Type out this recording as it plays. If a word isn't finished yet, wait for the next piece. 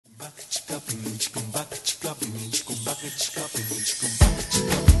In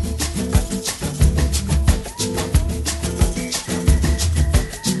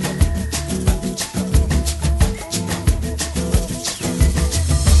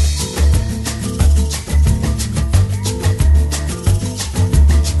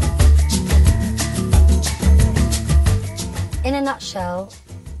a nutshell,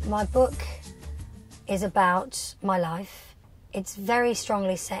 my book is about my life. It's very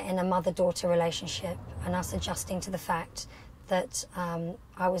strongly set in a mother-daughter relationship and us adjusting to the fact that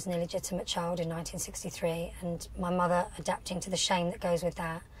I was an illegitimate child in 1963 and my mother adapting to the shame that goes with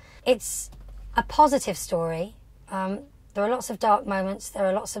that. It's a positive story. There are lots of dark moments. There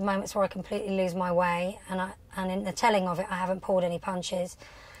are lots of moments where I completely lose my way, and in the telling of it, I haven't pulled any punches.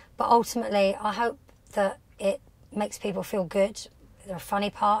 But ultimately, I hope that it makes people feel good. There are funny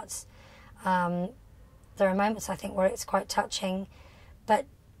parts. There are moments, I think, where it's quite touching, but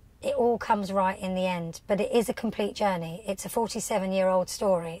it all comes right in the end. But it is a complete journey. It's a 47-year-old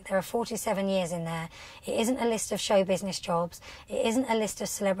story. There are 47 years in there. It isn't a list of show business jobs. It isn't a list of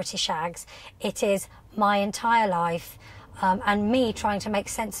celebrity shags. It is my entire life, and me trying to make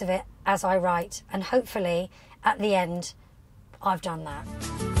sense of it as I write. And hopefully, at the end, I've done that.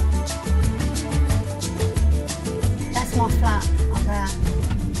 That's my flat up there.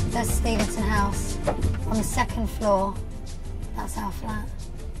 That's Stevenson House on the second floor. That's our flat.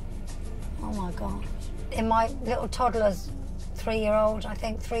 Oh my God. In my little toddler's three-year-old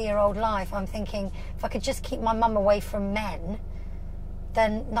life, I'm thinking if I could just keep my mum away from men,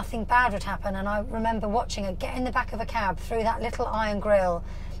 then nothing bad would happen. And I remember watching her get in the back of a cab through that little iron grille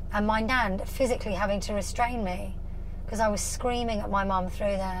and my nan physically having to restrain me because I was screaming at my mum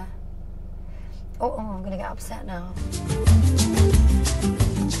through there. Oh, I'm going to get upset now.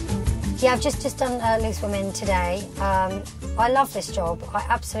 Yeah, I've just done Loose Women today. I love this job. I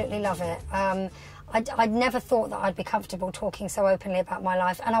absolutely love it. I'd never thought that I'd be comfortable talking so openly about my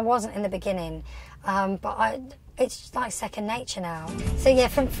life, and I wasn't in the beginning. But it's like second nature now. So yeah,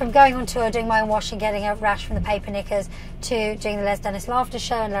 from going on tour, doing my own washing, getting a rash from the paper knickers, to doing the Les Dennis Laughter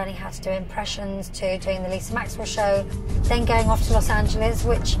Show and learning how to do impressions, to doing the Lisa Maxwell Show, then going off to Los Angeles,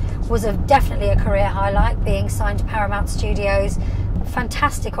 which was definitely a career highlight, being signed to Paramount Studios.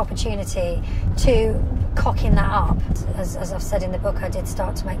 Fantastic opportunity to cocking that up. As I've said in the book, I did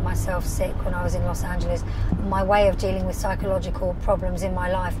start to make myself sick when I was in Los Angeles. My way of dealing with psychological problems in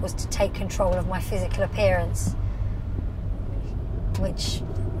my life was to take control of my physical appearance, which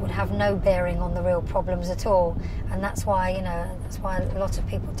would have no bearing on the real problems at all. And that's why, that's why a lot of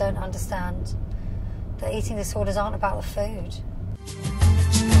people don't understand that eating disorders aren't about the food.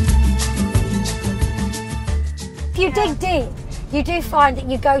 If you dig deep, you do find that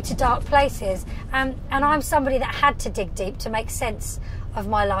you go to dark places, and I'm somebody that had to dig deep to make sense of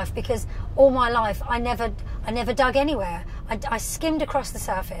my life, because all my life I never dug anywhere. I skimmed across the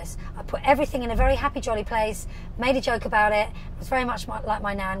surface. I put everything in a very happy, jolly place, made a joke about it. It was very much like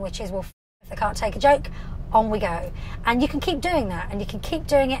my nan, which is, well, if they can't take a joke, on we go. And you can keep doing that, and you can keep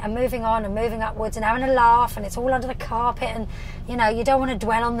doing it and moving on and moving upwards and having a laugh, and it's all under the carpet, and you don't want to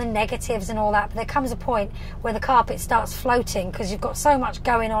dwell on the negatives and all that, but there comes a point where the carpet starts floating because you've got so much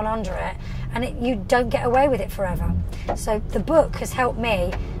going on under it, and you don't get away with it forever. So the book has helped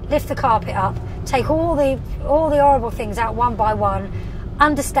me lift the carpet up, take all the horrible things out one by one,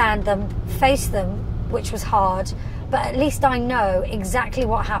 understand them, face them, which was hard, but at least I know exactly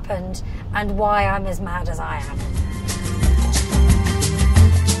what happened and why I'm as mad as I am.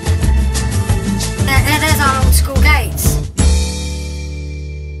 There's our old school gates.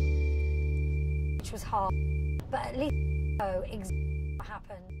 Which was hard, but at least I know exactly what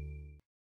happened.